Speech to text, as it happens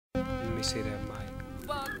me see that mic.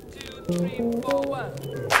 1, 2, 3, 4, 1.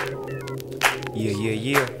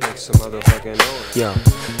 Yeah. Make some motherfucking noise. Yo.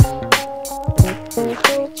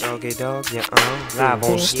 Doggy dog, yeah, live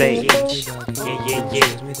on stage. Yeah.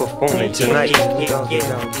 Performing tonight. Doggy dog, yeah,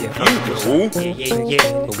 Who?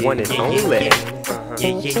 the one and only.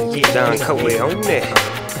 Don Coley on that.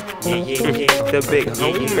 The big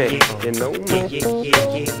homie, you know me.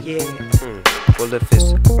 Well, if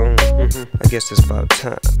it's on, I guess it's about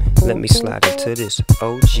time. Let me slide into this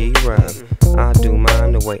OG rhyme. I do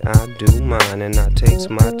mine the way I do mine, and I takes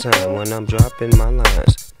my time when I'm dropping my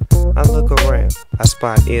lines. I look around, I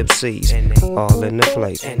spot MCs, all in the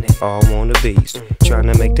place, all wannabes, trying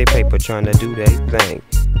to make their paper, trying to do their thing.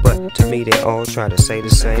 But to me, they all try to say the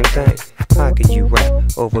same thing. How can you rap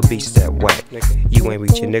over beats that whack? You ain't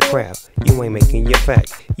reaching the crowd, you ain't making your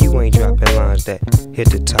fact, you ain't dropping lines that hit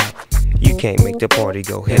the top. You can't make the party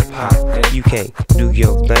go hip hop. You can't do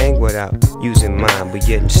your thing without using mine, but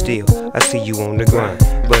yet and still, I see you on the grind.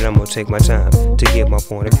 But I'm gonna take my time to get my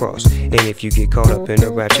point across. And if you get caught up in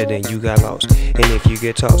the rapture, then you got lost. And if you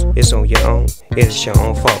get tossed, it's on your own, it's your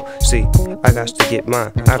own fault. See, I got to get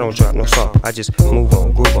mine, I don't drop no salt. I just move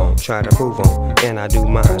on, groove on, try to prove on. And I do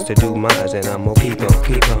mines to do mines, and I'm gonna keep on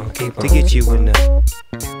to get you in the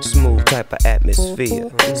smooth type of atmosphere.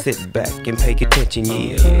 Sit back and pay attention,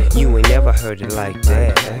 yeah. You ain't never heard it like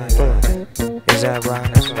that. Is that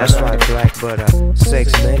right? That's right, black, but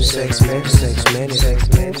 6 minutes, 6 minutes, 6 minutes, 6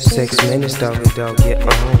 minutes, 6 minutes, doggy dog, get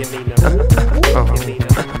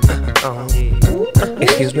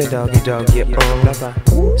excuse me, doggy dog, get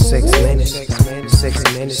 6 minutes, 6 minutes, 6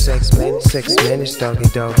 minutes, 6 minutes, 6 minutes, doggy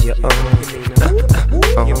dog, get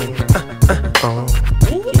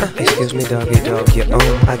excuse me, doggy dog,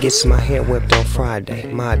 I gets my hair whipped on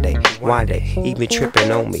Friday, my day, why they even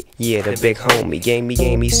tripping on me? Yeah, the big homie gave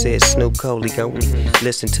me, said Snoop Dogg,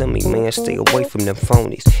 listen to me, man, stay away from them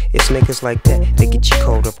phonies. It's niggas like that, they get you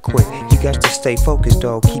caught up quick. You got to stay focused,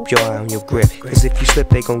 dog, keep your eye on your grip. Cause if you slip,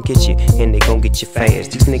 they gon' get you, and they gon' get you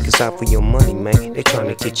fast. These niggas out for your money, man, they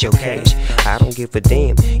tryna get your cash. I don't give a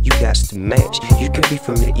damn, you got to match. You can be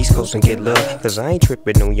from the East Coast and get love, cause I ain't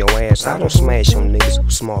tripping on your ass. I don't smash on niggas who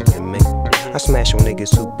smaller than me. I smash on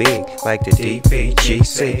niggas who big, like the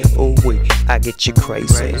DPGC. Ooh wee, I get you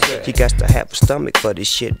crazy. You got to have a stomach for this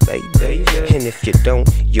shit, baby. And if you don't,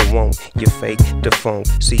 you won't. You fake the phone.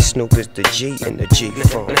 See, Snoop is the G and the G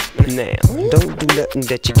phone. Now, don't do nothing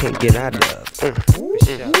that you can't get out of.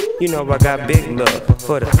 You know I got big love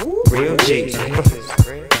for the real G's.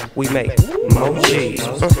 We make more G's.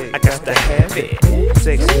 I got to have it.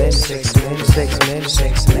 6 minutes, 6 minutes, 6 minutes,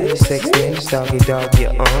 6 minutes, 6 minutes, doggy dog,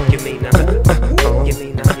 get on.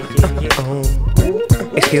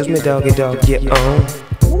 Excuse me, doggy dog, get on.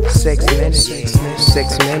 6 minutes, 6 minutes,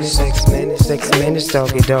 6 minutes, 6 minutes, 6 minutes,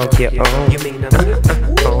 doggy dog, get on.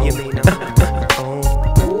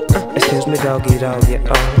 Excuse me, doggy dog, get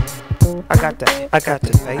on. I got the paper.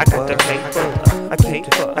 I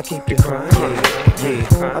keep the crime. Yeah.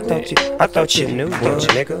 I thought you knew what,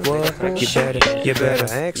 nigga. What? You better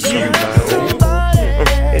ask somebody.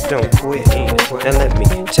 It don't quit. Now let me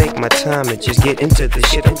take my time and just get into the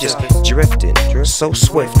shit. I'm just drifting, so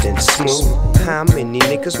swift and smooth. How many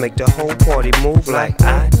niggas make the whole party move like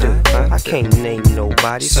I do? I can't name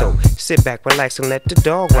nobody, so sit back, relax, and let the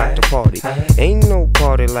dog rock the party. Ain't no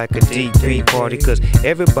party like a DP party, cause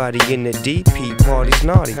everybody in the DP party's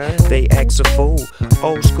naughty. They act a fool,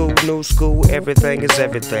 old school, new school, everything is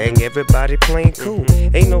everything. Everybody playing cool,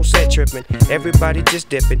 ain't no set tripping, everybody just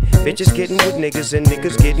dipping. Bitches getting with niggas and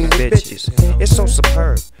niggas getting with bitches. It's so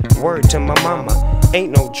superb, word to my mama,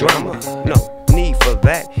 ain't no drama, no need for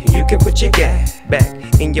that. You can put your gat back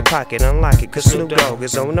in your pocket, unlock it, cause Snoop Dogg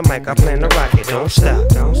is on the mic, I plan to rock it. Don't stop,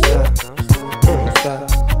 don't stop, don't stop.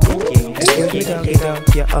 Excuse me, doggy dog,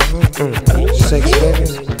 6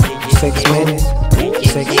 minutes, 6 minutes, 6 minutes,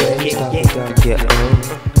 doggy dog,